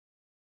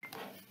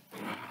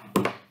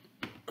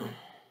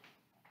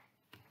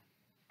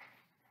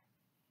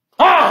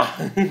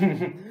Oh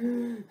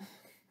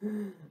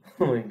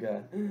my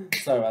god.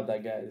 Sorry about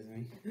that, guys.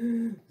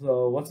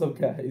 So, what's up,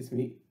 guys?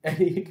 Me,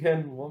 Eddie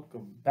again.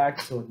 Welcome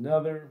back to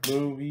another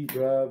movie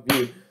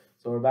review.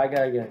 So, we're back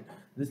again.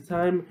 This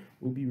time,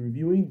 we'll be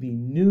reviewing the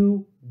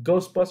new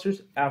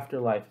Ghostbusters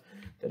Afterlife.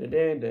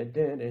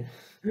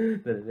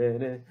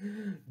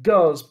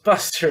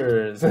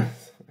 Ghostbusters!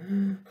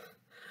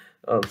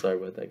 Oh, I'm sorry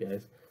about that,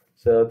 guys.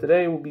 So,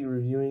 today, we'll be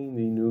reviewing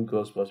the new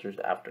Ghostbusters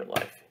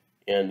Afterlife.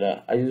 And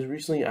I have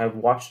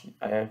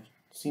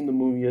seen the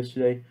movie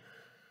yesterday.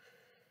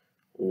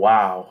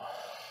 Wow.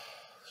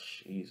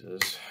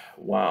 Jesus.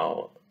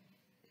 Wow.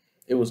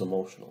 It was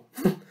emotional.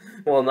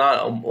 Well,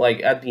 not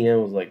like at the end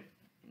it was like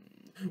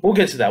we'll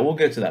get to that. We'll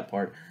get to that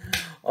part.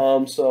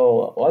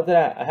 So what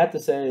that I have to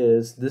say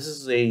is this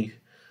is a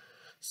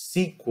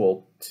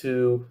sequel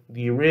to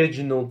the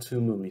original two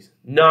movies,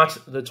 not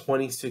the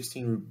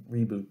 2016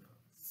 reboot.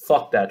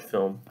 Fuck that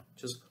film.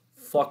 Just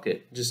fuck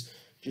it.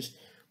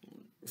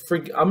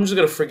 I'm just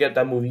gonna forget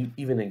that movie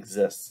even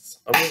exists.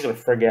 I'm just gonna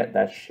forget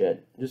that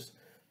shit. Just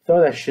throw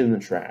that shit in the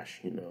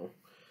trash,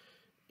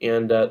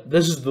 And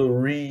this is the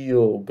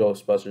real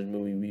Ghostbusters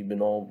movie we've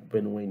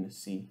been waiting to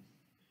see.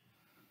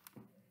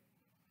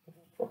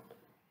 What the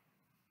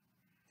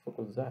fuck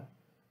was that?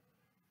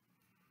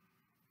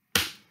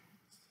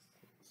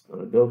 It's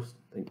not a ghost.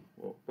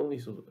 Well, at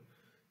least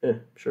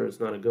I'm sure it's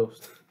not a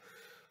ghost.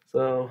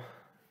 So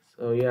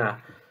yeah.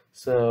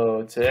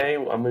 So today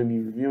I'm gonna be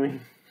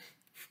reviewing.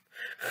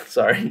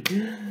 Sorry.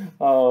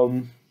 Wow.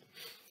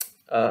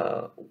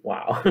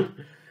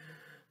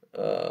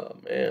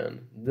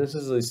 Man, this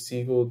is a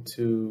sequel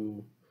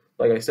to,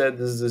 like I said,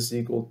 this is a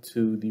sequel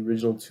to the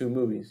original two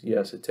movies.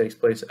 Yes, it takes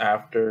place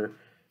after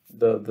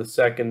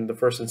the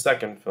first and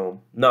second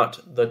film,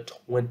 not the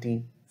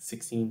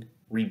 2016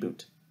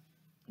 reboot.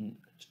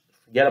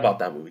 Forget about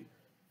that movie.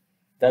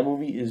 That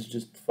movie is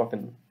just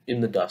fucking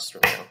in the dust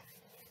right now.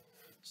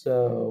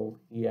 So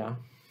yeah.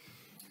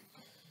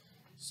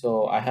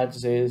 So I had to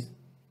say this.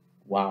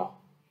 Wow,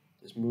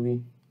 this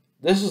movie.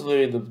 This is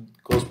literally the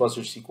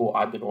Ghostbusters sequel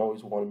I've been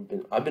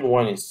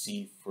wanting to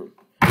see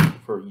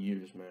for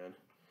years, man.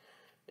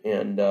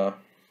 And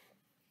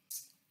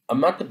I'm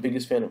not the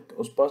biggest fan of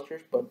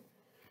Ghostbusters, but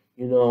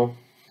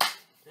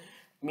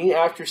me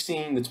after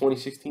seeing the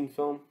 2016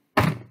 film,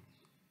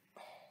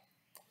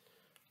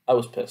 I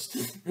was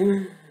pissed.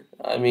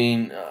 I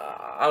mean,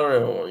 I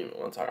don't even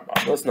want to talk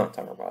about it. Let's not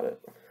talk about it.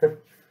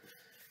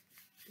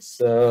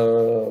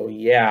 So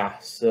yeah,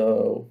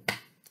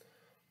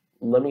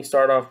 let me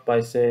start off by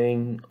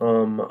saying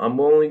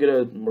we're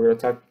gonna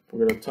talk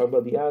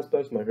about the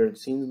aspects, my favorite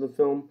scenes in the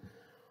film,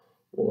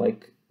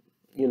 like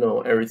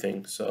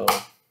everything. So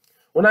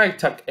when I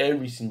talk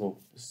every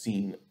single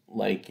scene,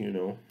 I'm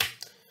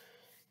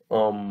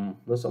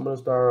gonna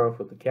start off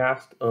with the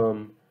cast.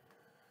 Who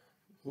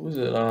is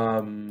it?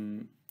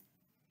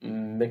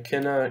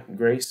 McKenna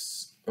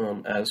Grace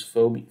as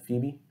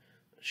Phoebe.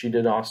 She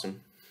did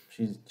awesome.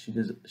 She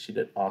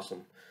did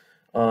awesome.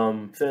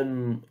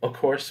 Finn, of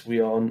course,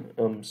 we all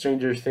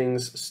Stranger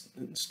Things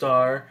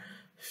star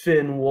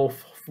Finn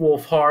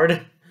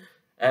Wolfhard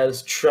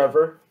as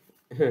Trevor,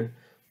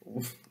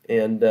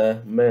 and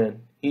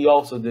man, he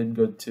also did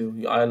good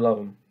too. I love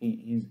him.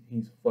 He's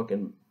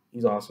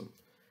awesome.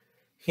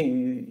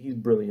 He's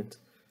brilliant.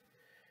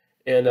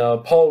 And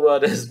Paul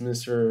Rudd as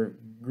Mr.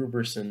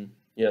 Gruberson.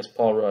 Yes,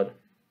 Paul Rudd.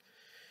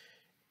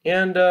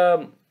 And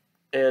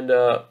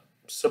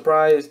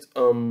surprised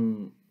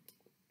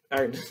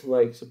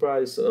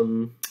surprise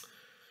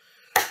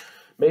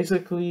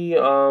basically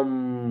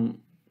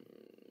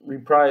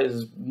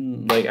reprise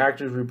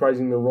actors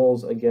reprising their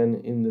roles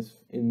again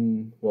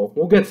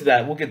we'll get to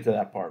that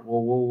part.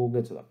 We'll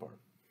get to that part.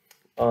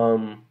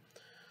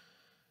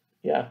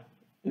 Yeah,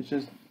 it's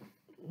just,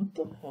 what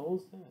the hell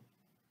is that?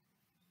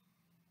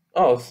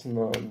 Oh, it's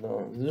no,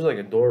 there's like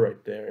a door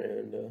right there,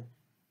 and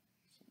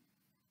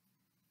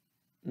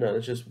no,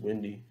 it's just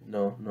windy.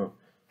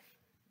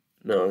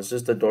 No, it's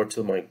just the door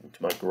to my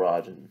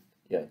garage, and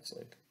yeah, it's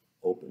like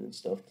open and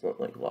stuff. It's not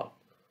like locked.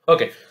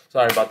 Okay,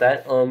 sorry about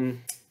that.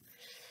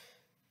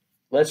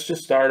 Let's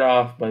just start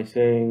off by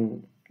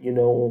saying,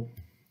 what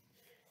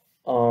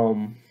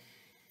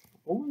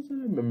was it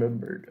I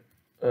remembered?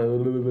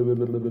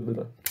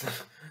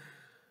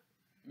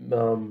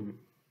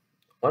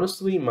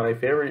 Honestly,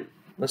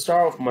 let's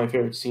start off with my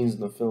favorite scenes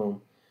in the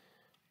film.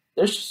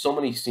 There's just so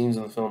many scenes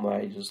in the film that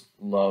I just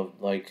loved,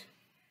 like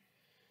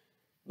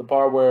the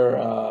part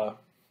where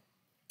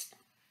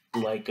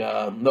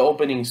the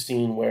opening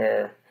scene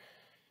where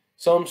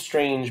some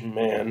strange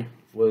man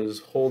was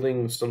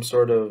holding some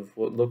sort of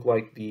what looked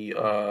like the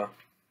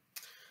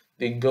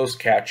ghost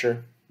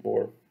catcher,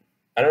 or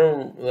I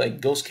don't know,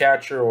 like ghost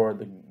catcher or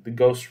the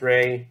ghost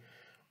ray.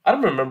 I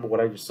don't remember what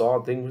I just saw.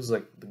 I think it was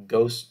like the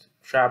ghost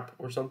trap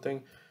or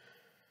something.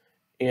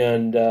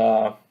 And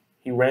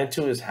he ran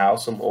to his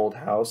house, some old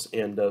house,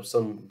 and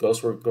some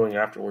ghosts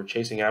were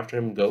chasing after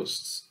him,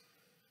 ghosts.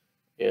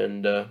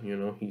 And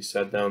he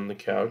sat down on the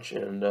couch,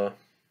 and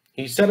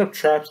he set up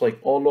traps like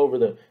all over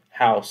the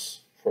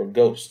house for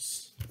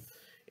ghosts.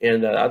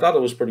 And I thought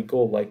it was pretty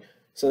cool, like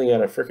something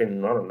out of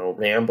freaking, I don't know,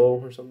 Rambo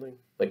or something,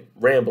 like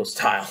Rambo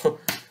style.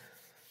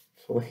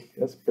 So like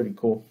that's pretty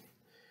cool.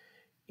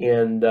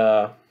 And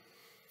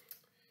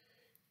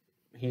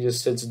he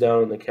just sits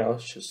down on the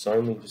couch, just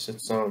silently just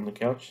sits down on the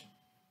couch,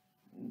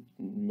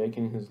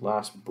 making his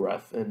last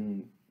breath,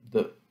 and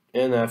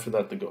after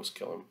that the ghosts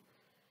kill him.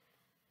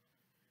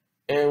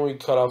 And we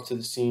cut off to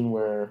the scene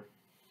where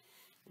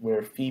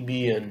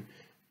Phoebe and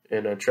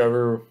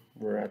Trevor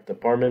were at the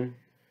apartment.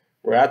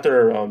 Were at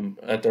their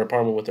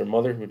apartment with their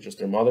mother, who was just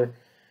their mother,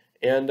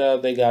 and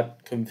they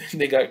got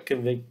convicted,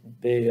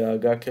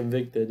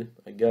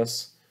 I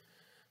guess,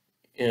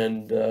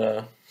 and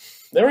they're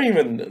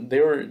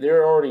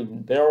already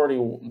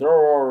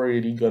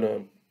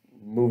gonna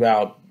move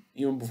out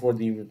even before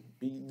they were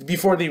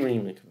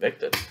even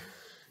convicted.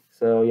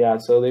 So yeah,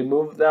 so they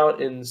moved out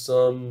in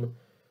some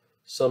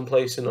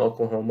place in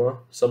Oklahoma,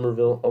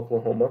 Somerville,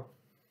 Oklahoma.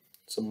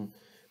 It's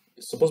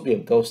supposed to be a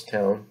ghost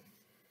town,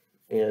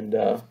 and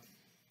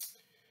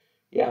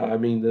yeah, I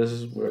mean this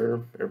is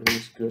where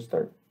everything's gonna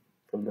start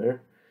from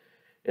there.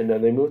 And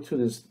then they moved to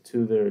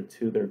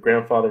their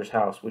grandfather's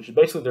house, which is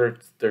basically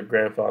their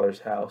grandfather's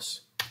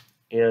house,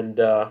 and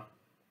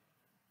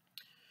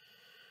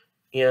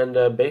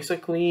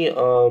basically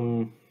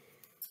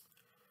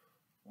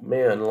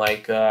man,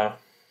 like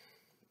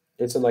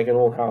it's in like an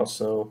old house.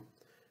 So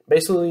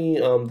basically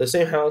the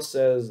same house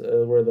as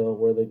where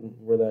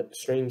that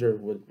stranger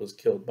was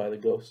killed by the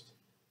ghost.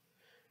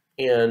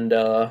 And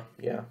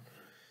yeah,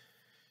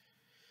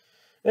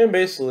 and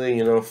basically,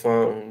 she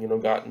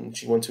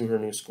went to her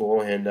new school,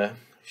 and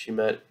she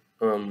met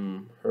her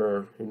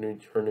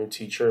new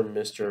teacher,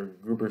 Mr.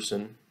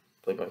 Gruberson,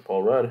 played by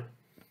Paul Rudd.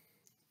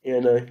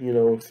 And we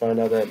found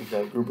out that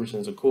Gruberson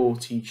is a cool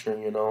teacher,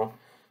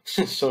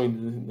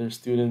 showing their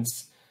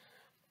students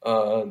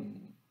uh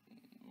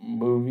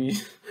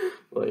movies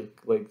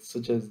like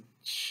such as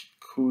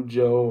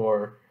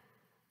Cujo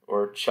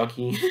or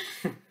Chucky,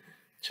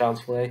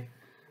 Child's Play.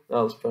 That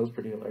was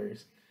pretty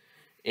hilarious.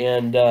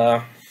 And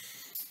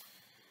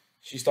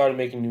she started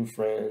making new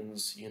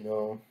friends,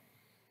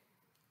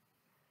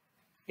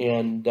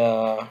 and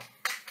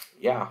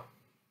yeah,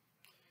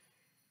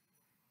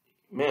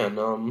 man.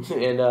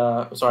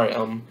 And sorry.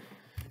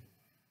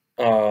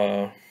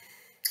 Uh,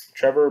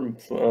 Trevor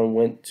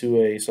went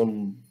to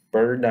some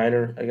burger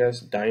diner, I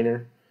guess,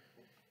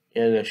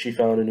 and she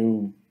found a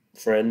new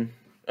friend.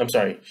 I'm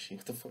sorry,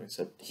 what the fuck I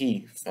said?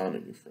 He found a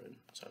new friend.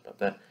 Sorry about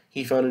that.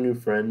 He found a new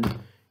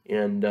friend,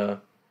 and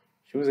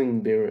she was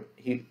in there.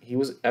 He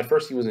was at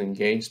first he was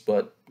engaged,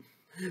 but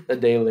a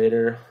day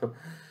later,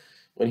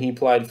 when he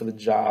applied for the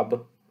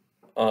job,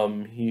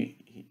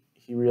 he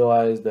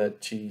realized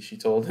that she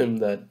told him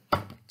that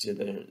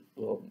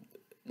well,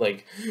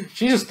 like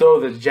she just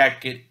throws the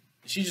jacket.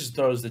 She just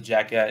throws the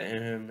jacket at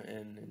him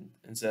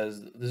and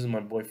says, "This is my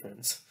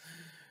boyfriend's."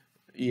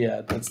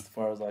 Yeah, that's as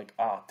far as like,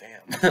 oh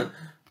damn.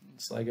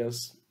 So I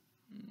guess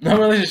no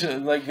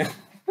relationship, like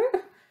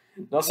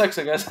no sex.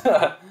 I guess.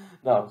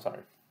 No, I'm sorry.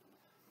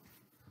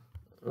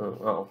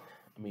 Well,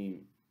 I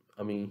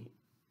mean,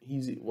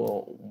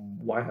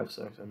 why have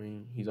sex? I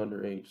mean, he's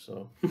underage,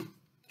 so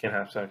can't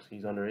have sex.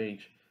 He's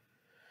underage.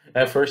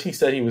 At first, he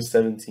said he was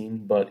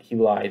 17, but he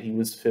lied. He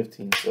was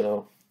 15.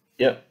 So,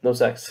 yep, no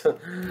sex. That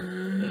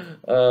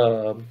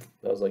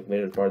was like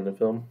later part of the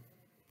film,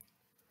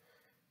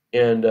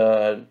 and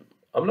I'm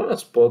not gonna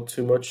spoil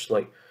too much.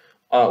 Like,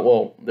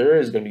 well, there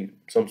is gonna be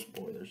some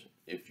spoilers.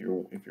 If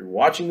you're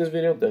watching this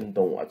video, then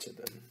don't watch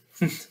it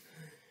then.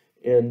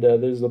 And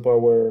there's the part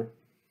where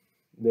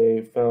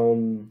they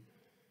found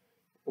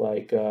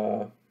like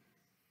I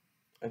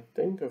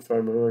think if I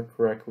remember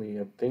correctly,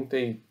 I think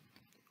they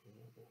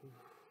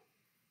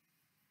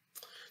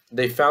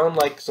found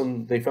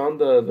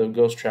the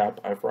ghost trap.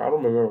 I don't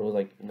remember, it was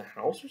like in the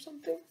house or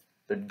something.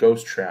 The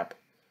ghost trap,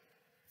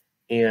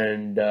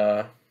 and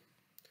then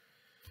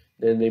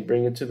they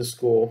bring it to the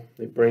school.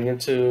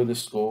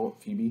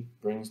 Phoebe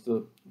brings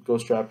the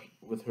ghost trap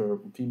with her.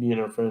 Phoebe and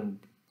her friend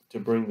to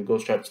bring the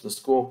ghost trap to the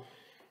school,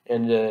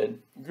 and Mr.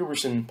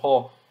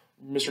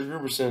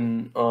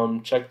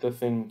 Gruberson, checked the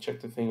thing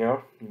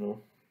out,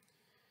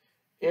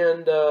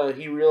 and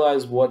he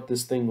realized what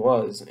this thing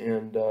was,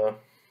 and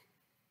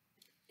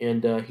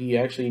he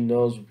actually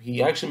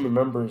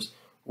remembers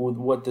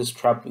what this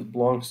trap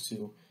belongs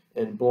to,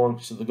 and it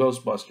belongs to the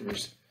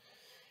Ghostbusters,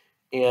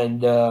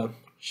 and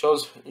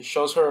shows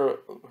her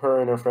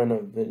and her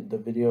friend the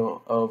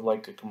video of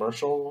like a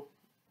commercial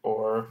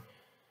or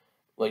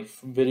like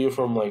video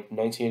from like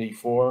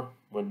 1984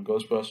 when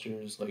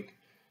Ghostbusters like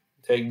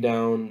take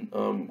down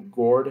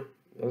Gord. Is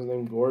that his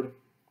name? Gord.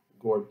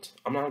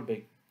 I'm not a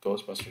big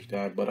Ghostbusters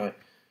guy, but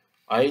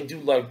I do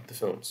like the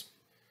films.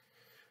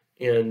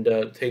 And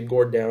take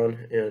Gord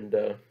down, and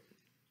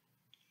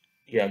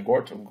yeah,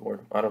 Gord.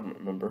 I don't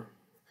remember.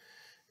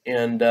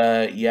 And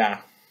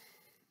yeah,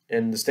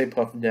 and the Stay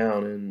Puffed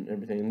Down and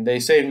everything. And they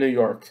saved New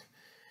York,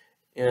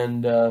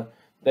 and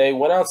they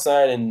went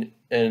outside and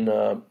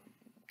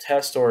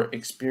test or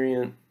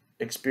experiment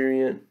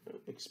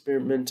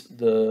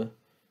the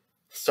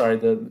sorry,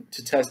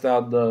 to test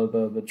out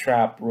the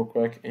trap real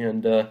quick.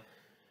 And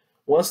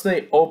once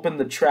they open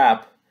the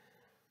trap,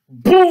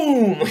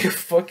 boom! Like a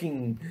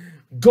fucking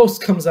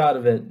ghost comes out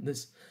of it.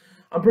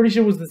 I'm pretty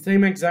sure it was the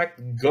same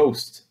exact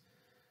ghost.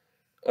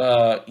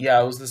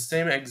 Yeah, it was the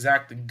same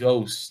exact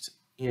ghost.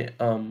 Yeah,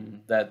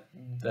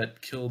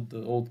 that killed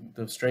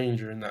the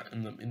stranger in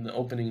the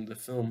opening of the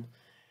film.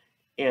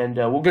 And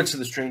we'll get to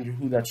the stranger,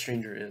 who that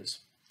stranger is.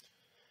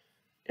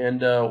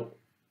 And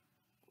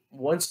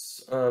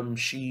once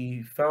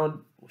she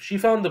found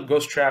the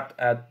ghost trap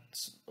at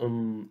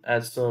some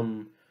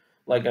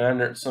like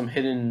some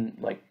hidden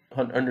like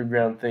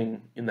underground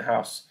thing in the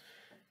house.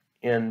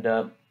 And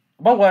about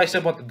what I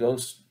said about the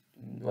ghost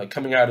like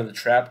coming out of the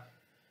trap,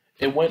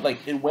 it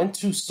went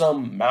to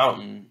some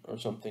mountain or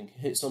something,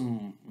 hit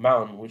some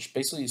mountain, which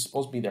basically is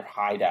supposed to be their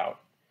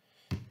hideout.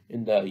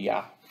 And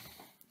yeah,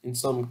 in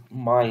some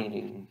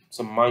mine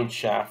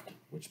shaft,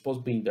 which is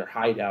supposed to be their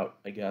hideout,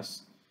 I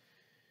guess.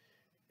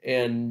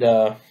 And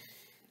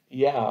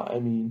yeah, I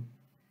mean,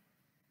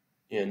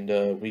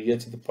 and we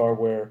get to the part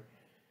where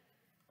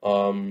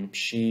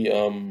she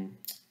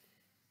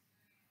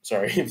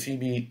sorry,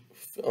 Phoebe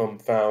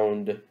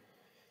found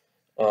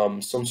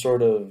some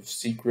sort of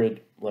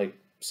secret, like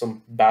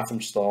some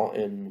bathroom stall,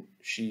 and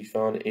she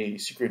found a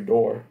secret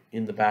door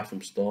in the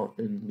bathroom stall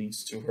and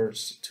leads to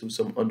to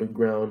some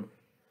underground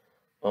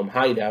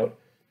hideout.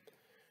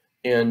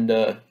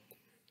 And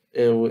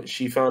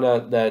she found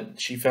out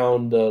that she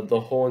found the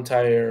whole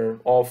entire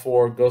all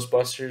four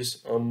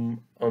Ghostbusters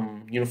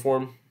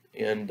uniform,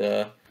 and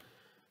their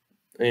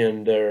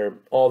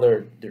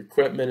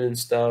equipment and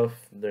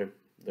stuff, the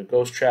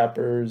ghost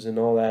trappers and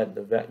all that,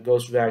 the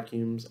ghost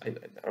vacuums. I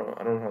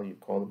don't know how you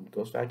call them,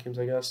 ghost vacuums,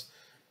 I guess.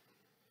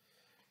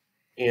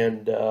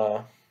 And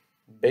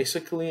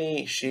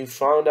basically, she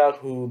found out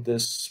who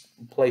this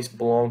place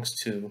belongs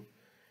to,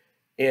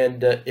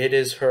 and it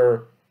is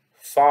her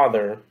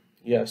father.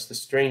 Yes, the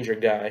stranger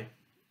guy.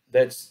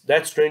 That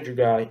stranger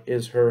guy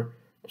is her.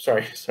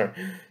 Sorry, sorry.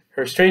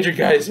 Her stranger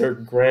guy is her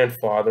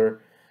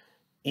grandfather,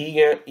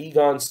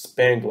 Egon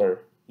Spangler.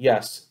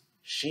 Yes,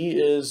 she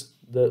is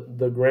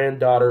the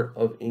granddaughter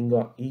of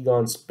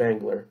Egon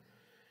Spangler,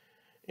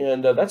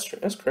 and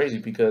that's crazy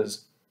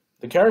because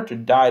the character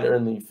died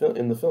early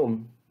in the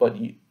film, but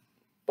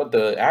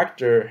the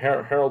actor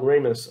Harold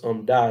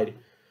Ramis died.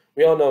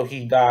 We all know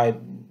he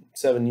died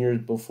 7 years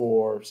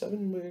before,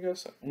 seven, I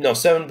guess. No,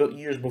 7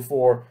 years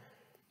before,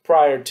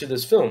 prior to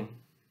this film.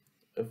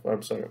 If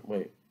I'm sorry,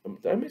 wait,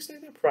 did I say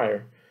that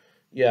prior?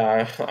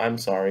 Yeah, I'm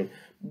sorry.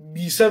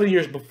 7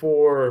 years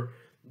before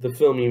the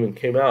film even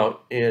came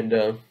out, and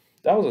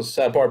that was a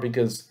sad part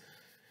because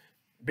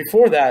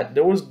before that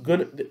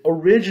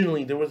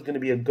originally there was gonna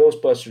be a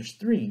Ghostbusters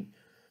 3,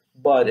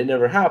 but it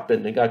never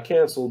happened. It got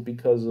canceled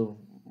because of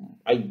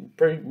there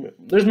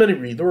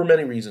were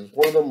many reasons.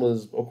 One of them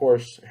was, of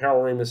course,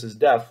 Harold Ramis's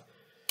death,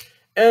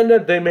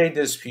 and they made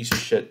this piece of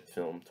shit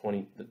film.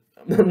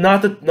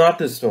 Not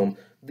this film,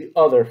 the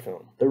other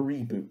film, the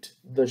reboot,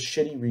 the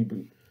shitty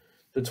reboot,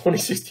 the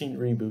 2016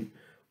 reboot.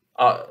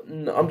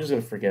 I'm just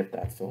gonna forget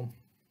that film.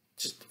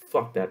 Just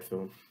fuck that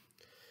film.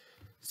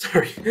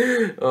 Sorry.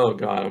 Oh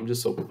god,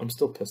 I'm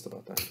still pissed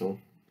about that film.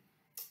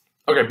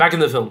 Okay, back in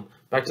the film.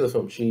 Back to the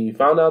film. She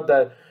found out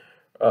that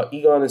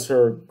Egon is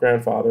her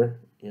grandfather,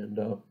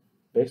 and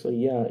basically,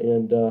 yeah,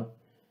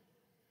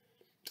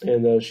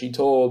 and she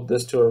told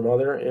this to her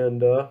mother,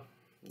 and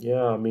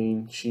yeah, I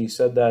mean, she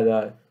said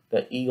that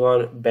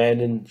Egon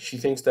abandoned. She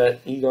thinks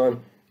that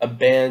Egon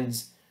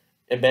abandons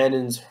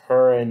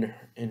her and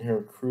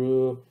her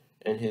crew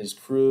and his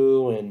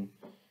crew and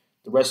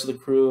the rest of the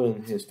crew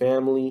and his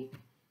family,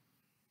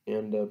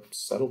 and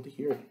settled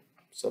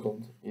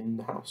in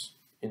the house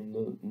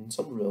in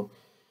Somerville.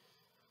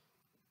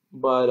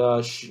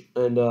 But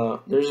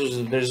there's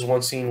this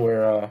one scene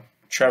where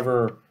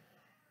Trevor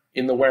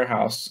in the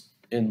warehouse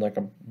in like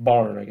a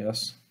barn, I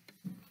guess,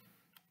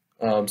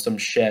 some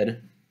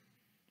shed.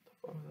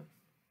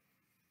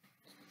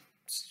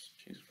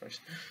 Jesus Christ.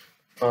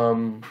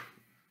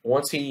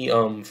 Once he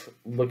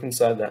looked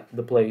inside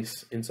the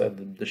place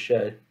inside the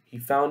shed, he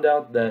found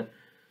out that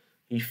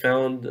he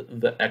found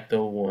the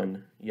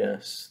Ecto-1.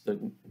 Yes,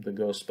 the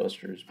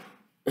Ghostbusters,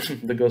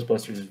 the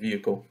Ghostbusters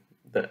vehicle,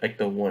 the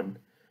Ecto-1.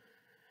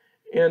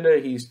 And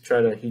he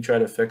tried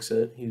to fix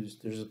it.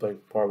 There's a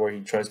like part where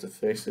he tries to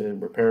fix it,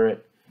 repair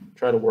it,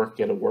 try to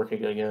get it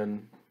working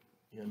again,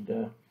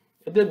 and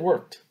it did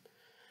work.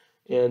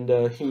 And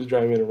he was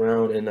driving it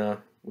around and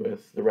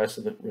with the rest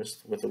of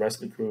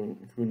the crew,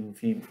 including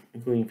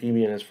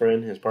Phoebe and his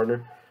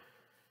partner,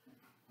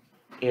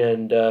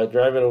 and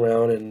driving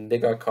around, and they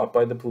got caught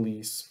by the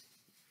police,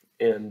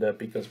 and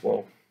because,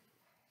 well,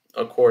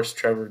 of course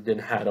Trevor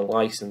didn't have a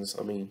license.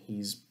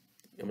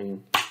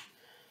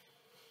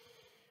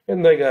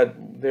 And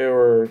they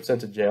were sent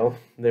to jail.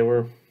 They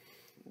were,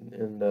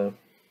 and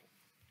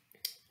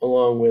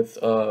along with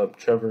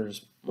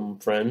Trevor's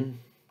friend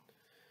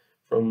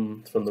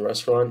from the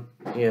restaurant,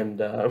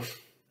 and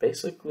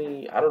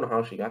basically, I don't know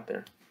how she got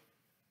there.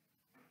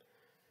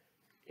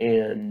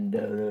 And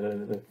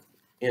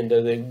and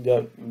they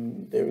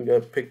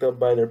got picked up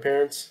by their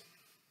parents.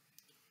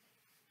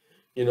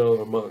 You know,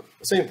 her mother,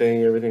 same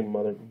thing. Everything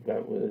mother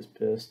got was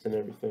pissed and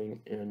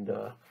everything, and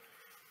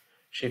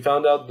she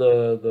found out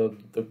the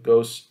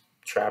ghost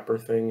trapper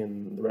thing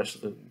and the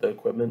rest of the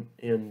equipment,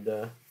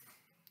 and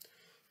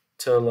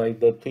to like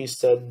the police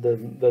said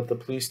that the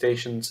police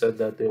station said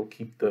that they'll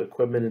keep the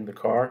equipment in the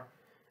car,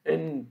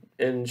 and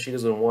she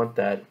doesn't want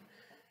that,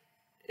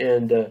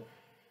 and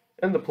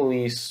and the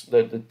police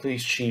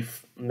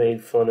chief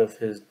made fun of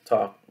his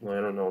talk.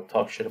 I don't know,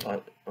 talk shit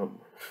about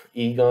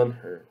Egon,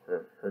 her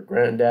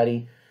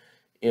granddaddy,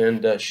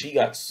 and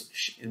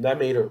that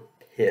made her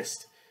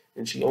pissed,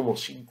 and she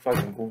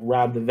fucking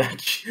grabbed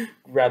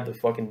grabbed the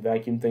fucking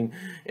vacuum thing,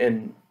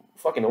 and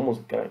fucking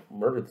almost got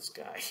murdered this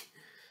guy,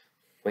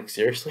 like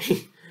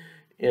seriously,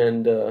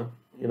 and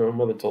you know, her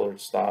mother told her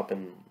to stop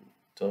and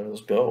tell her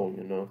let's go,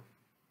 you know.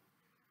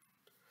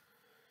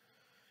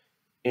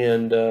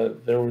 And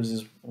there was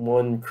this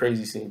one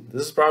crazy scene.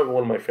 This is probably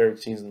one of my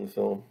favorite scenes in the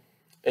film.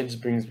 It just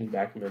brings me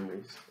back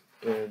memories.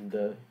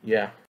 And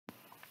yeah,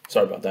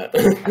 sorry about that.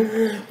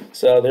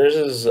 So there's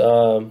this.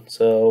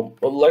 So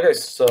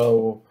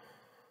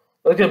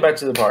let's get back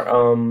to the part.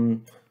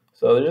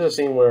 So there's a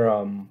scene where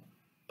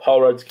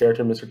Paul Rudd's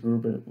character, Mr.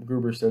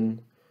 Gruberson,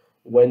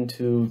 went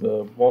to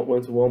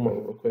Walmart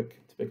real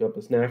quick to pick up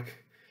a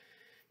snack,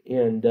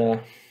 and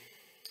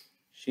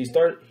he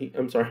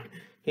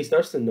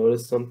starts to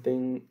notice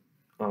something.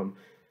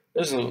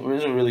 There's a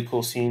really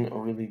cool scene, a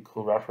really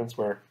cool reference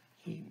where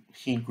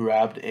he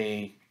grabbed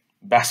a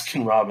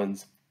Baskin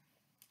Robbins,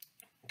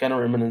 kind of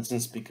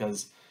reminiscence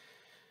because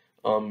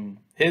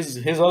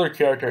his other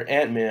character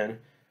Ant-Man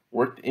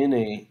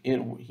he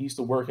used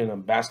to work in a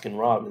Baskin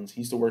Robbins.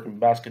 He used to work in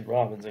Baskin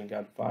Robbins and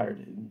got fired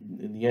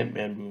in the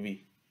Ant-Man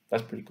movie.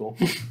 That's pretty cool.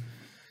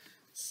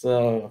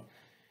 So,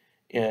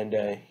 and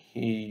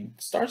he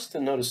starts to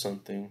notice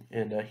something,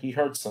 and he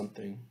heard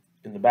something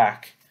in the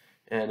back,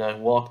 and I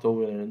walked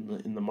over there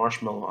in the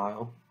marshmallow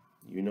aisle.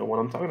 You know what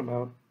I'm talking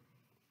about.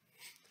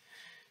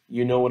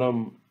 You know what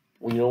I'm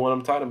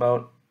talking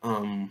about.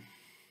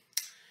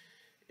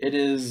 It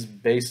is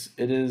base.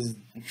 It is.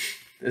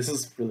 This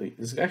is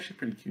actually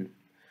pretty cute.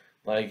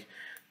 Like,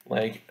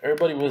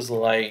 everybody was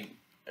like,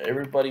 it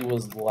was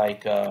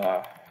like,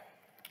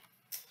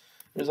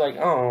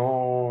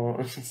 oh,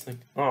 it's like,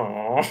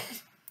 oh,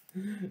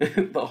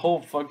 the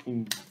whole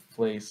fucking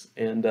place,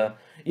 and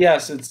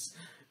yes, it's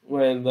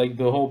when like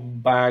the whole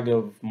bag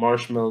of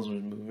marshmallows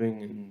was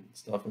moving and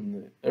stuff,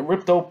 and it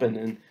ripped open,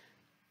 and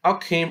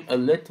out came a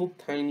little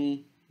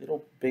tiny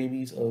little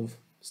babies of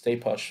Stay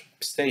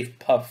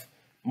Puff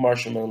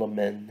marshmallow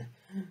men.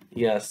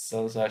 Yes,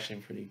 that was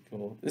actually pretty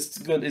cool. It's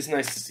good. It's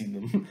nice to see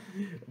them,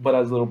 but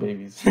as little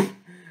babies.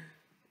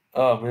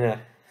 Oh man,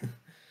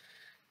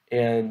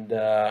 and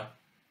I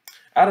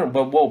don't.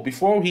 But whoa,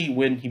 before he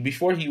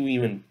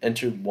even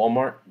entered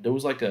Walmart, there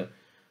was like a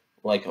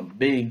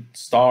big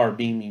star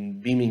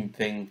beaming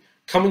thing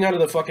coming out of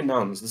the fucking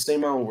mountains, the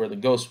same mountain where the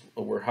ghosts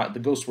were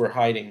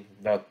hiding.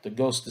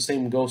 The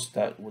same ghost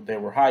that they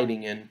were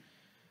hiding in,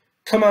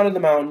 come out of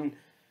the mountain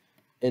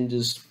and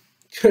just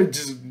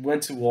just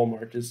went to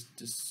Walmart,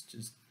 just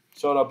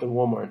showed up in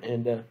Walmart,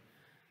 and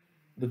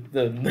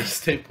the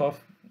Stay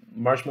Puff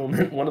Marshmallow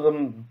Man, one of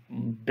them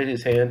bit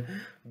his hand,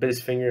 bit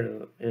his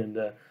finger, and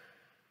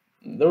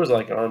there was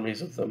like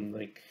armies of them.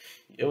 Like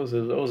it was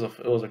a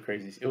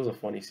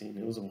funny scene.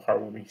 It was a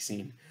heartwarming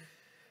scene,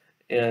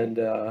 and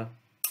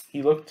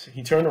he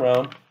turned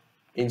around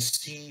and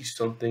sees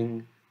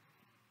something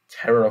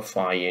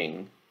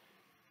terrifying,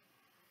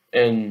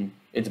 and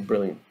it's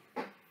brilliant.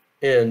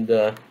 And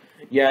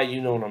yeah,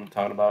 you know what I'm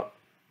talking about.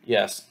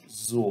 Yes,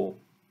 Zool.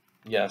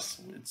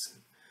 Yes,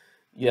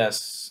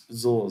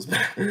 Zool is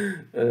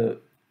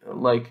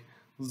like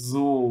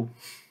Zool.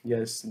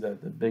 Yes, the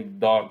big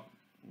dog,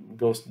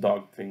 ghost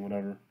dog thing,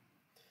 whatever.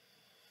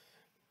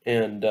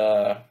 And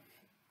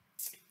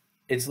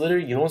it's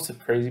literally, you know what's the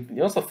crazy, you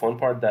know what's the fun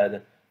part,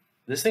 that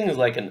this thing is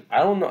like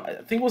I don't know,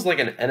 I think it was like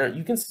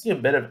you can see a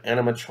bit of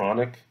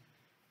animatronic,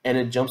 and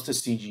it jumps to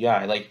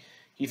CGI. Like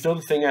he throw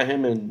the thing at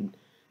him, and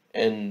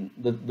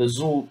the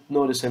Zool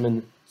notice him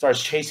and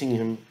starts chasing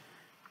him,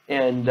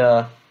 and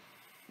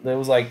there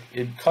was like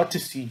it cut to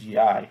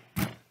CGI.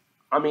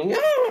 I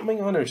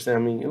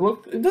understand.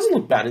 It doesn't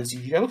look bad in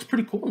CGI. It looks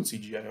pretty cool in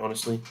CGI,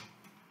 honestly.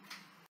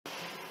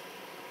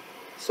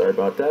 Sorry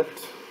about that.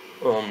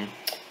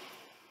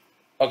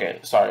 Okay,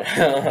 sorry.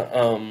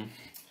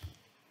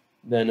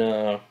 Then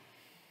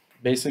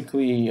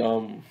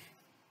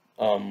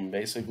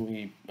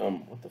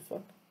what the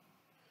fuck?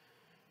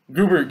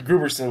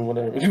 Gruberson,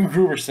 whatever.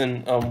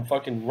 Gruberson,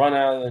 fucking run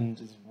out and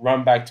just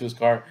run back to his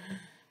car.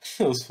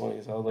 It was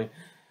funny. So I was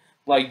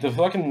like the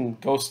fucking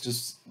ghost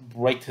just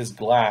breaked his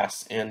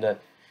glass, and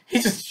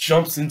he just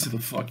jumps into the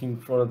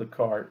fucking front of the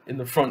car in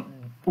the front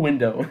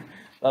window.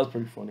 That was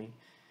pretty funny.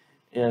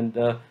 And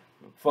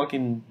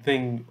fucking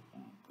thing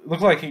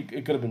looked like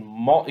it could have been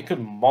it could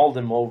have mauled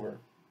him over,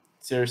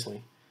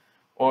 seriously.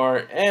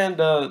 Or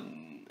the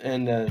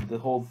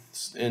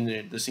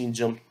scene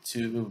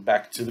jumped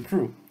back to the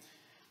crew.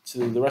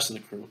 to the rest of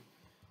the crew.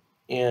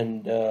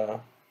 And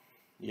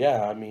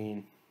yeah, I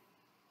mean,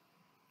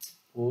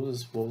 what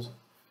was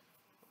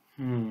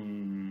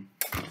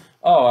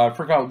oh, I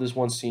forgot this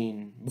one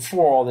scene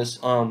before all this.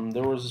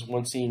 There was this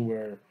one scene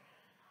where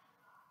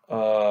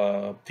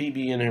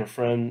Phoebe and her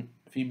friend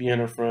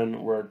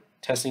were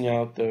testing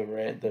out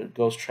the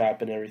ghost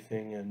trap and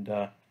everything, and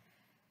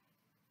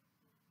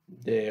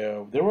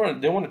they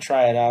want to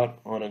try it out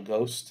on a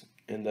ghost,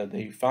 and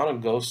they found a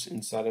ghost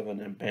inside of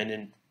an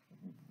abandoned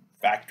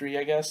factory,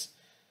 I guess.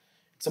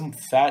 Some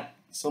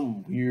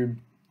weird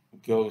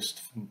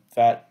ghost,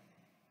 fat,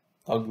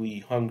 ugly,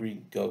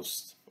 hungry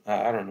ghost.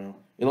 I don't know.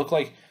 It looked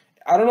like,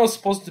 I don't know. It's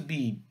supposed to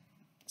be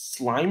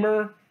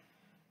Slimer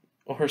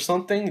or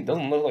something. It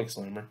doesn't look like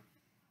Slimer.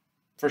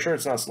 For sure,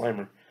 it's not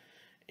Slimer.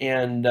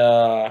 And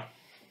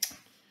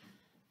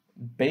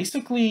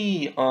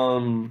basically,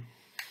 sorry.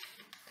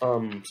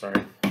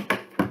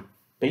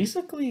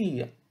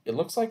 Basically, it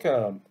looks like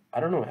I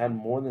don't know. It had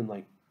more than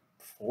like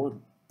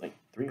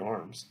three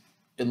arms.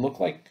 It looked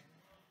like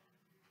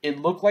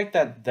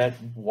that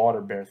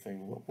water bear thing.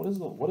 What is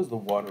the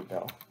water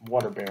bear?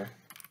 Water bear.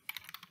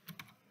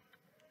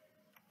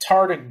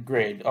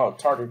 Tardigrade. Oh,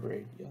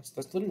 tardigrade. Yes,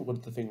 that's literally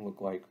what the thing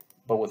looked like,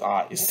 but with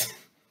eyes,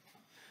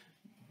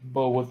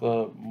 but with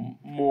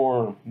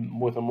more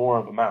of a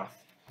mouth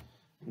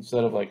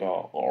instead of like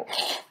a.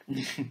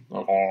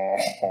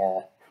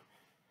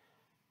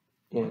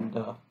 And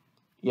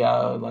yeah,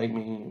 like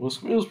it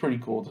was pretty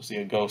cool to see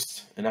a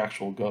ghost, an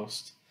actual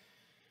ghost,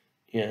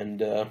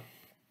 and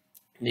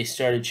they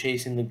started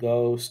chasing the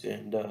ghost,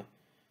 and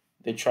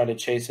they tried to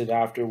chase it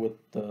after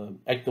with the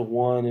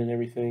Ecto-1 and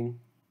everything.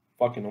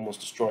 Fucking almost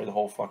destroyed the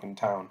whole fucking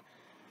town.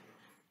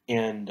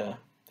 And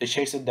they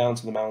chased it down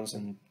to the mountains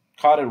and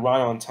caught it right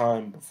on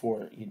time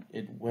before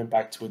it went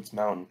back to its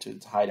mountain, to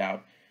its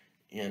hideout.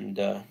 And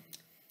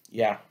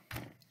yeah.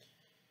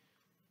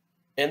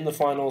 In the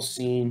final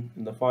scene,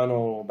 in the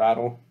final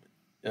battle,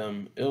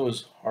 it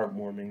was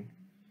heartwarming.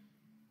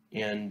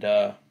 And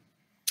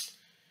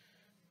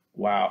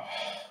wow.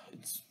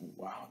 It's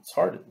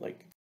hard to,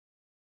 like.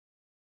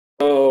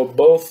 So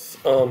both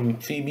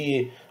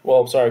Phoebe,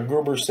 well, sorry,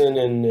 Gruberson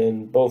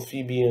and both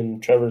Phoebe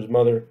and Trevor's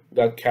mother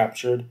got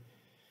captured,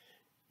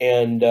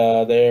 and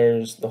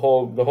there's the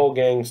whole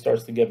gang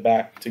starts to get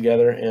back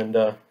together,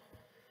 and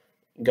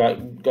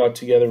got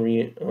together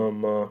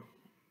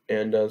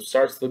and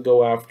starts to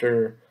go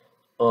after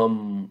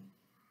Gozer,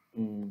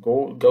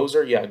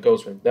 yeah,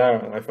 Gozer.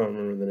 That I finally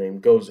remember the name,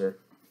 Gozer,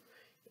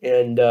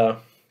 and I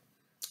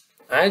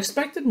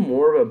expected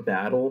more of a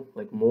battle,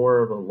 like more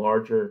of a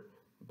larger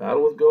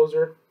battle with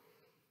Gozer,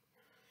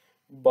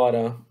 but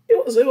I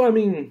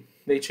mean,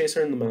 they chase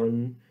her in the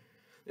mountain.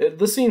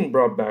 The scene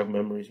brought back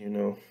memories,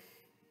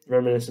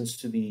 reminiscence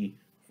to the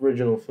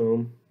original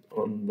film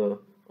on the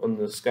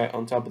sky,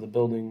 on top of the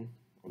building,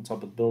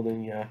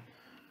 yeah.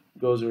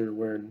 Gozer,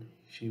 where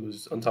she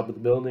was on top of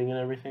the building and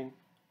everything,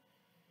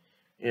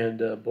 and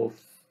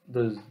both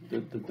the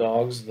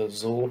dogs, the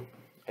Zul,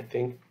 I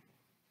think,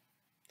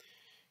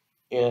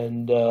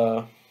 and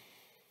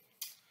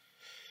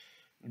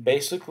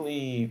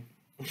basically,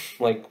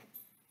 like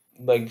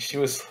she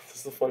was. This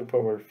is the funny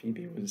part where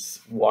Phoebe was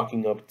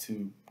walking up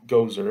to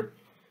Gozer,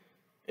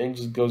 and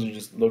Gozer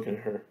just looking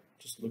at her,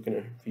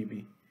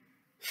 Phoebe,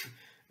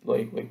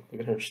 like look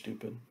at her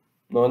stupid.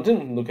 No, I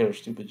didn't look at her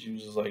stupid. She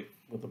was just like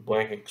with a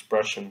blank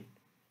expression,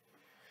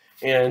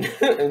 and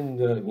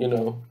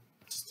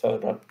just tell her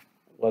about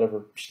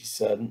whatever she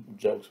said,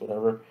 jokes,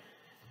 whatever,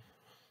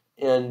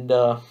 and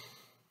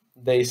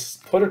they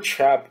put a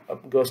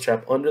ghost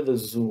trap under the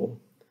Zool,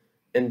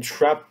 and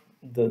trap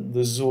the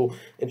Zool,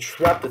 and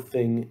trap the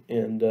thing,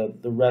 and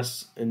the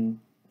rest, and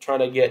trying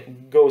to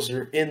get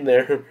Gozer in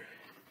there,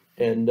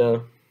 and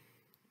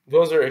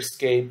Gozer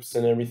escapes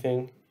and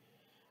everything,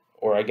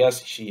 or I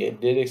guess she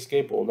did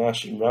escape. Well,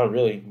 not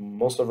really.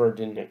 Most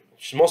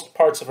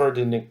parts of her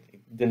didn't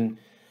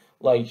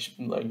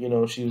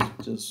she was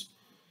just,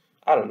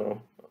 I don't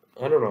know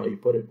how you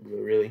put it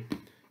really.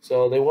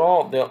 So the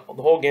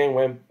whole gang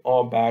went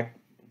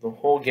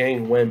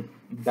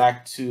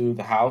back to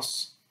the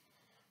house.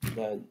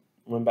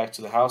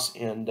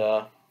 And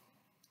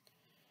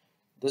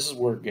this is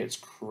where it gets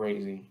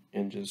crazy,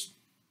 and just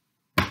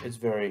it's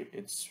very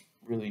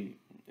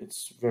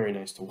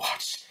nice to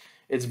watch.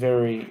 It's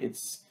very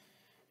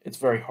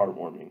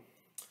heartwarming.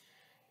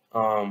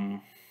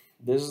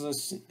 There is a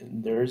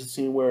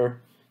scene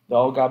where they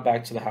all got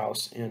back to the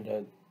house,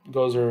 and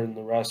Gozer and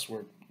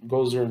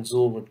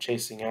Zul were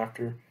chasing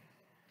after,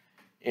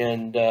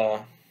 and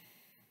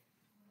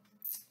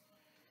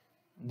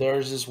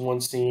there's this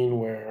one scene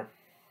where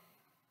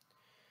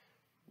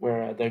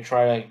they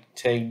try to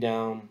take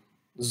down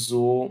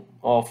Zul,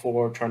 all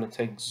four trying to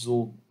take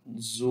Zul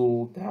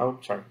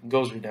down. Sorry,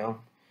 Gozer down,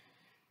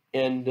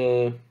 and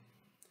the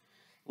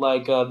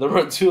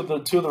two of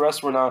the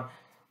rest were not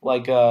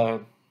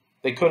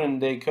they couldn't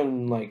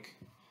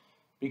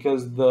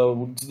because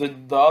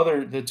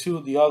the two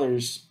of the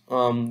others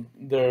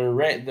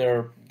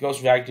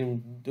ghost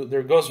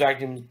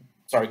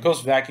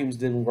vacuums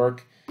didn't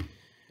work,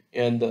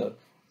 and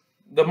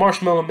the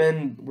Marshmallow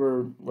Men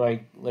were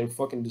like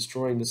fucking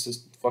destroying the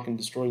fucking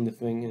destroying the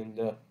thing, and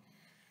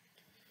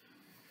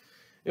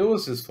it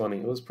was just funny.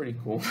 It was pretty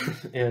cool,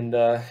 and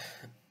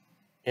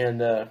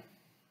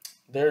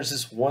there's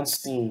this one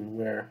scene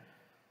where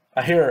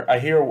I hear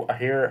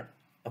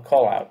a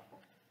call out,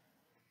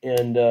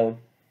 and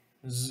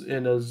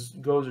as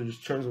Gozer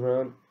just turns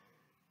around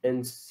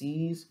and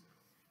sees.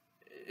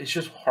 It's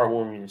just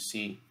heartwarming to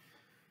see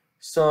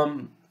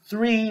some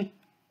three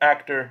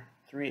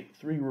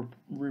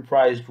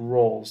reprised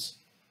roles.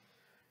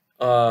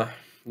 Uh,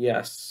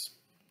 yes,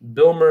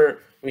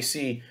 We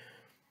see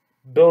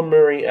Bill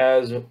Murray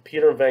as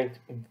Peter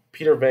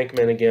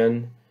Venkman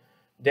again,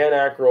 Dan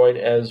Aykroyd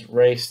as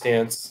Ray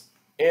Stantz,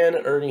 and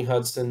Ernie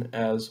Hudson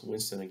as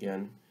Winston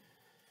again.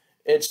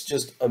 It's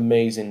just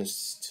amazing to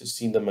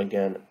see them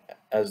again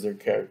as their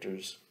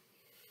characters,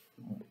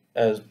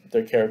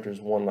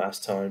 one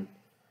last time.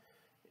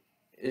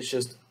 It's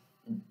just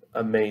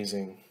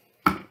amazing,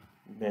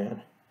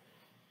 man.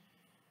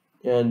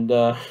 And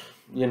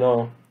you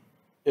know,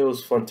 it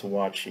was fun to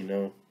watch.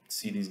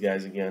 See these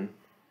guys again.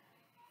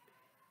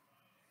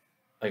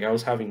 Like, I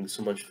was having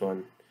so much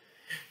fun,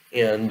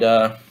 and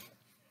all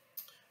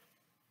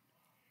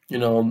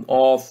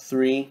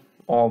seven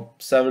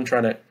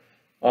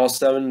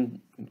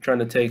trying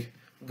to take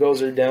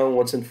Gozer down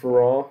once and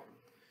for all,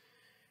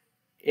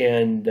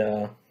 and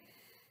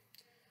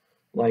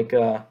like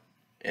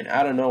and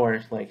out of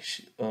nowhere, like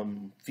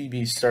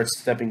Phoebe starts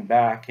stepping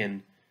back,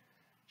 and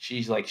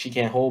she's like she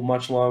can't hold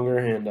much longer,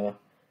 and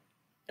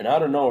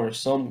out of nowhere,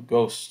 some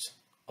ghost,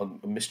 a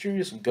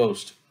mysterious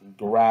ghost,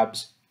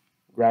 grabs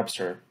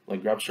her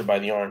by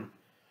the arm,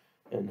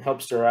 and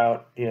helps her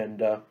out,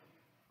 and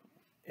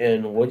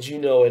would you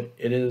know it,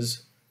 it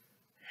is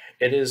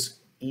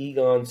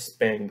Egon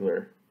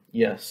Spangler,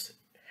 yes,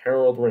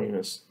 Harold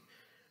Ramis,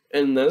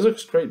 and this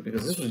looks great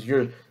because this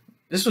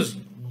was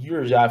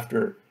years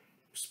after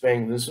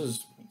Spangler. This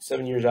was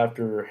 7 years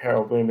after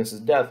Harold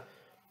Ramis's death,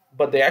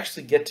 but they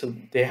actually get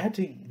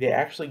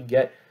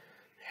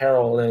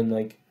Harold, and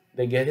like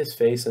they get his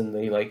face, and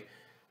they like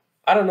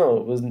I don't know.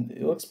 It was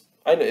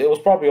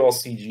probably all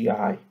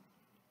CGI.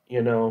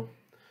 You know,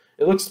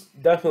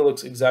 definitely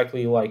looks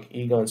exactly like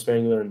Egon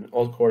Spangler and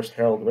of course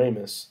Harold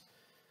Ramis.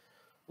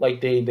 Like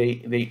they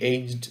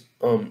aged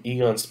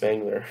Egon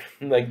Spangler.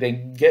 Like they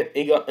get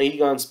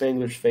Egon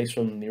Spangler's face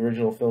from the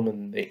original film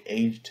and they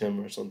aged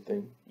him or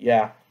something.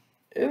 Yeah,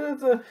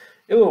 it's a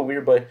little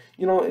weird, but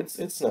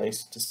it's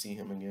nice to see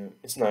him again.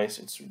 It's nice.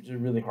 It's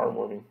really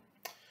heartwarming,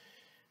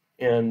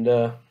 and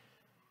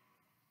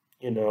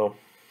you know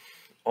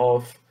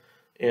off,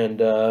 and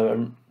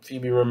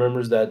Phoebe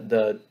remembers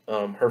that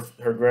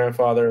her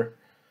grandfather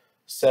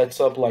sets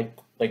up like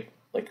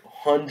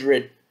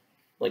 100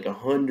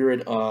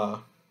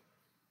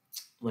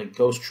 like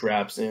ghost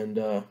traps,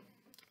 and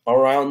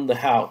around the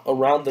house,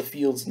 around the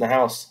fields in the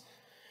house,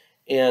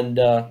 and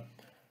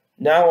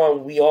now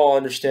we all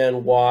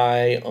understand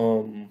why.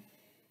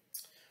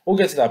 We'll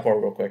get to that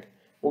part real quick.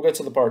 We'll get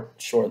to the part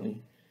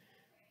shortly,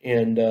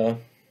 and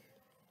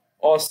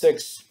all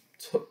six.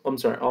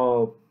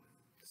 All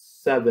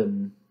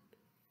seven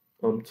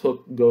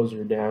took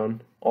Gozer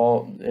down,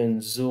 all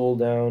and Zool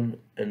down,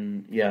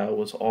 and yeah, it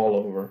was all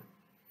over.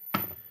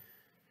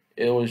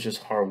 It was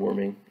just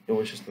heartwarming. It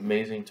was just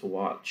amazing to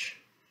watch,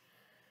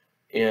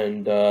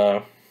 and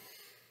I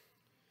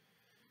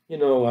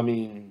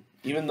mean,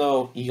 even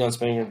though Egon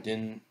Spangler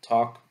didn't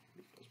talk,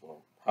 because,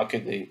 well, how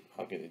could they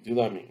do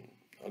that? I mean,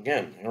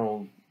 again,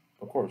 Harold,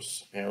 of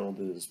course, Harold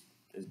is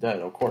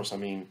dead. Of course, I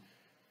mean,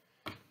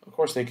 of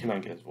course they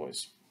cannot get his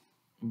voice,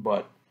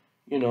 but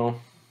you know,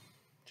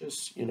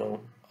 just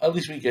at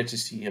least we get to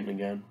see him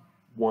again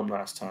one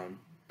last time.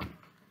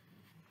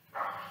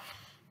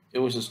 It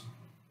was just,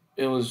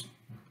 it was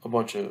it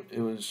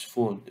was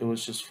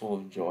just full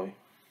of joy,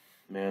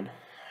 man.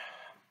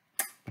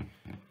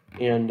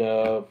 And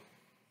you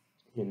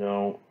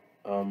know,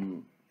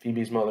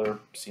 Phoebe's mother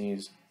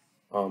sees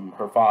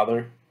her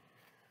father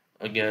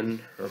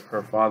again,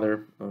 her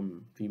father,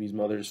 Phoebe's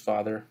mother's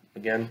father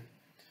again,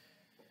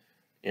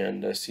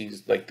 and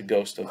sees like the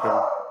ghost of him,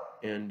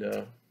 and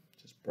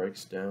just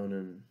breaks down,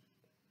 and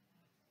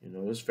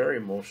it was very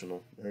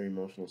emotional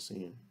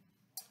scene,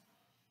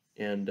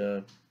 and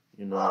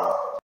you know,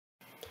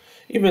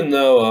 even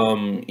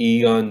though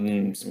Egon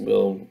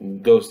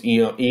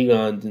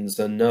didn't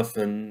say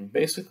nothing,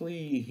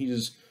 basically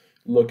he's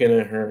looking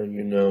at her,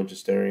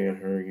 just staring at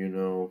her,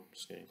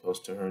 just getting close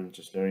to her and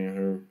just staring at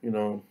her,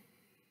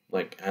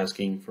 like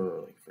asking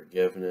for like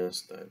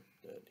forgiveness that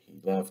he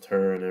left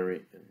her and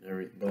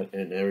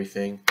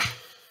everything.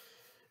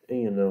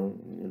 And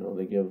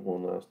they give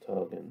one last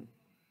hug, and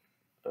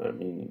I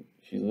mean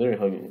she's literally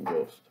hugging a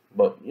ghost.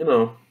 But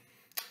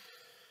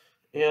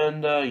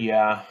and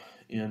yeah,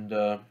 and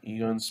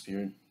Egon's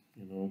spirit,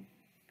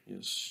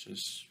 is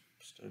just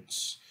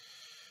starts.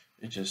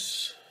 It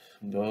just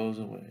goes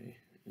away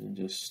and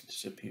just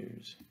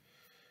disappears.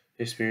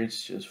 His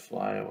spirits just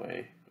fly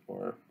away,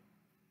 or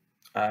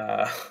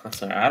I'm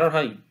sorry, I don't know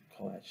how you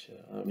call that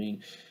shit. I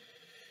mean,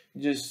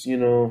 just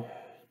and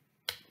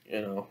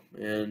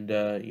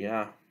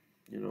yeah,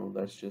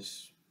 that's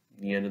just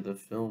the end of the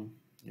film.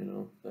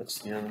 That's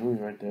the end of the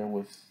movie right there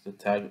with the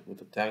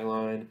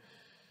tagline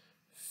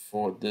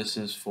for this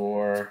is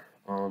for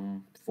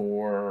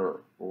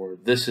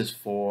this is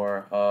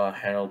for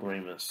Harold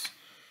Ramis.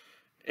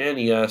 And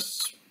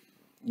yes,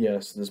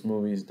 this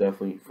movie is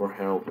definitely for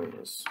Harold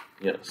Ramis.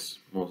 Yes,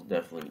 most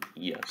definitely.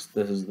 Yes,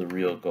 this is the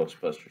real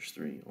Ghostbusters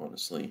 3,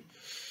 honestly.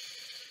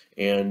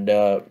 And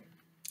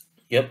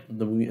yep,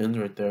 the movie ends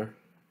right there.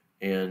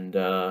 And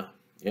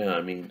yeah,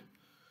 I mean,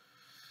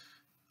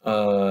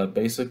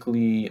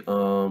 basically,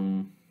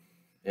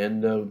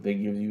 and they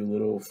give you a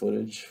little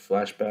footage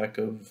flashback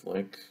of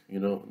like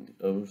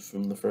of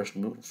from the first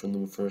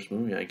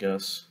movie, I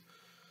guess.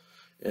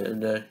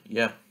 And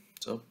yeah,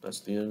 so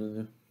that's the end of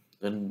the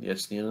then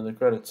that's the end of the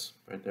credits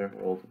right there.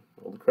 Roll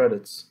the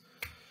credits.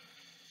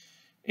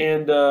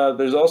 And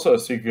there's also a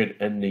secret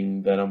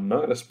ending that I'm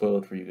not gonna spoil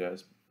it for you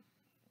guys.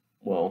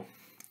 Well,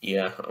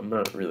 yeah, I'm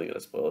not really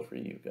gonna spoil it for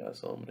you guys,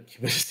 so I'm gonna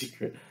keep it a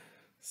secret.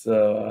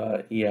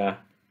 So yeah,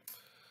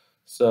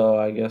 so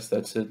I guess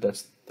that's it.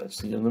 That's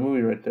the end of the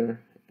movie right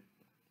there.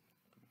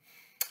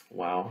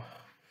 Wow.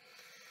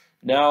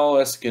 Now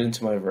let's get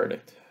into my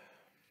verdict.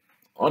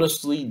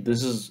 Honestly,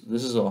 this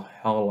is a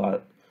hell of a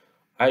lot.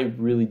 I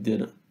really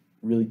did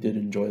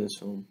enjoy this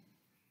film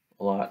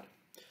a lot,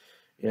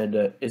 and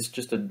it's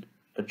just a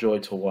joy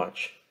to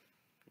watch.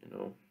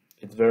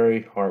 It's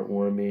very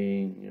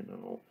heartwarming.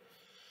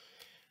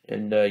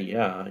 And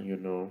yeah,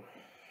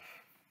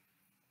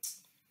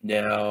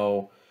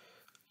 now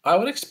I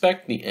would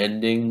expect the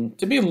ending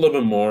to be a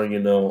little bit more.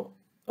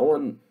 I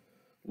want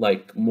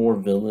like more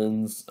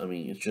villains. I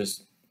mean, it's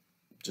just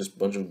a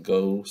bunch of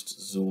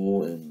ghosts,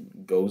 Zool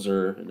and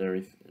Gozer and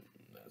everything.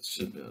 That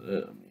should be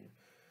it.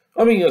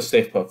 I mean, a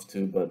Safe Puff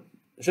too, but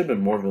there should have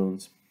been more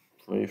villains.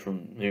 Maybe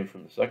from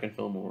the second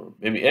film, or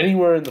maybe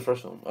anywhere in the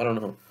first film. I don't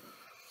know.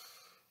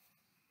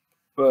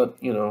 But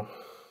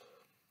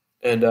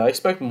and I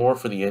expect more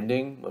for the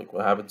ending, like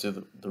what happened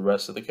to the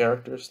rest of the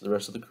characters, the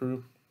rest of the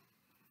crew.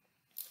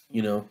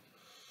 You know,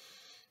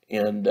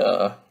 and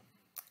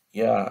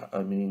yeah,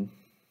 I mean,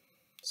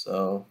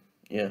 so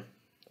yeah,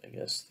 I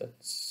guess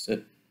that's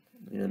it.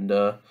 And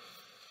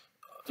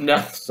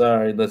no,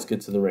 sorry, let's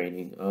get to the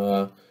rating.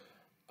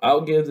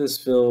 I'll give this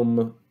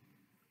film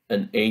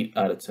an 8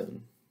 out of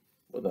 10,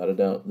 without a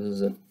doubt. This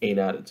is an 8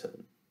 out of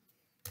 10.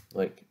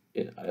 Like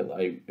it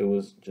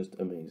was just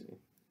amazing.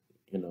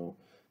 You know,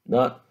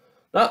 not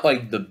not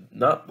like the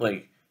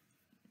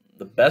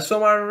best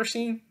film I've ever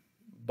seen,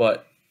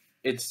 but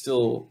it's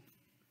still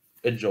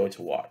a joy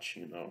to watch.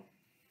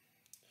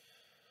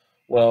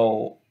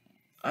 Well,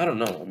 I don't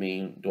know. I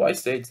mean, do I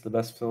say it's the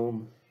best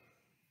film?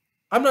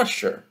 I'm not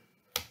sure,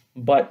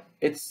 but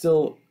it's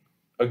still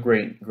a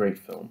great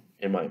film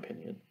in my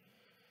opinion.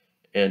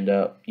 And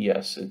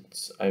yes,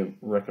 it's I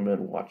recommend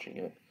watching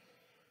it.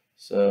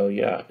 So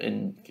yeah,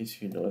 in case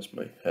you notice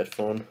my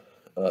headphone,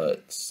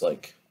 it's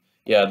like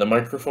yeah, the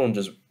microphone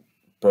just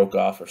broke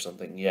off or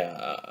something.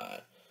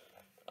 Yeah,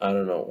 I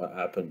don't know what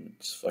happened. It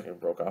just fucking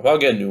broke off. I'll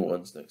get new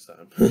ones next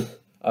time.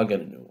 I'll get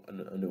a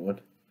new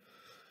one.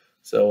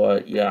 So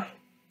yeah,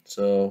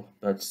 so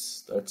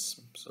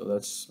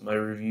that's my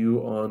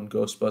review on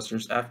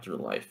Ghostbusters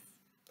Afterlife.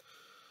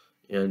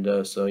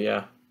 And so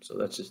yeah, so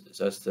that's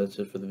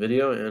it for the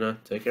video,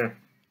 and take care.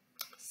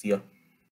 See ya.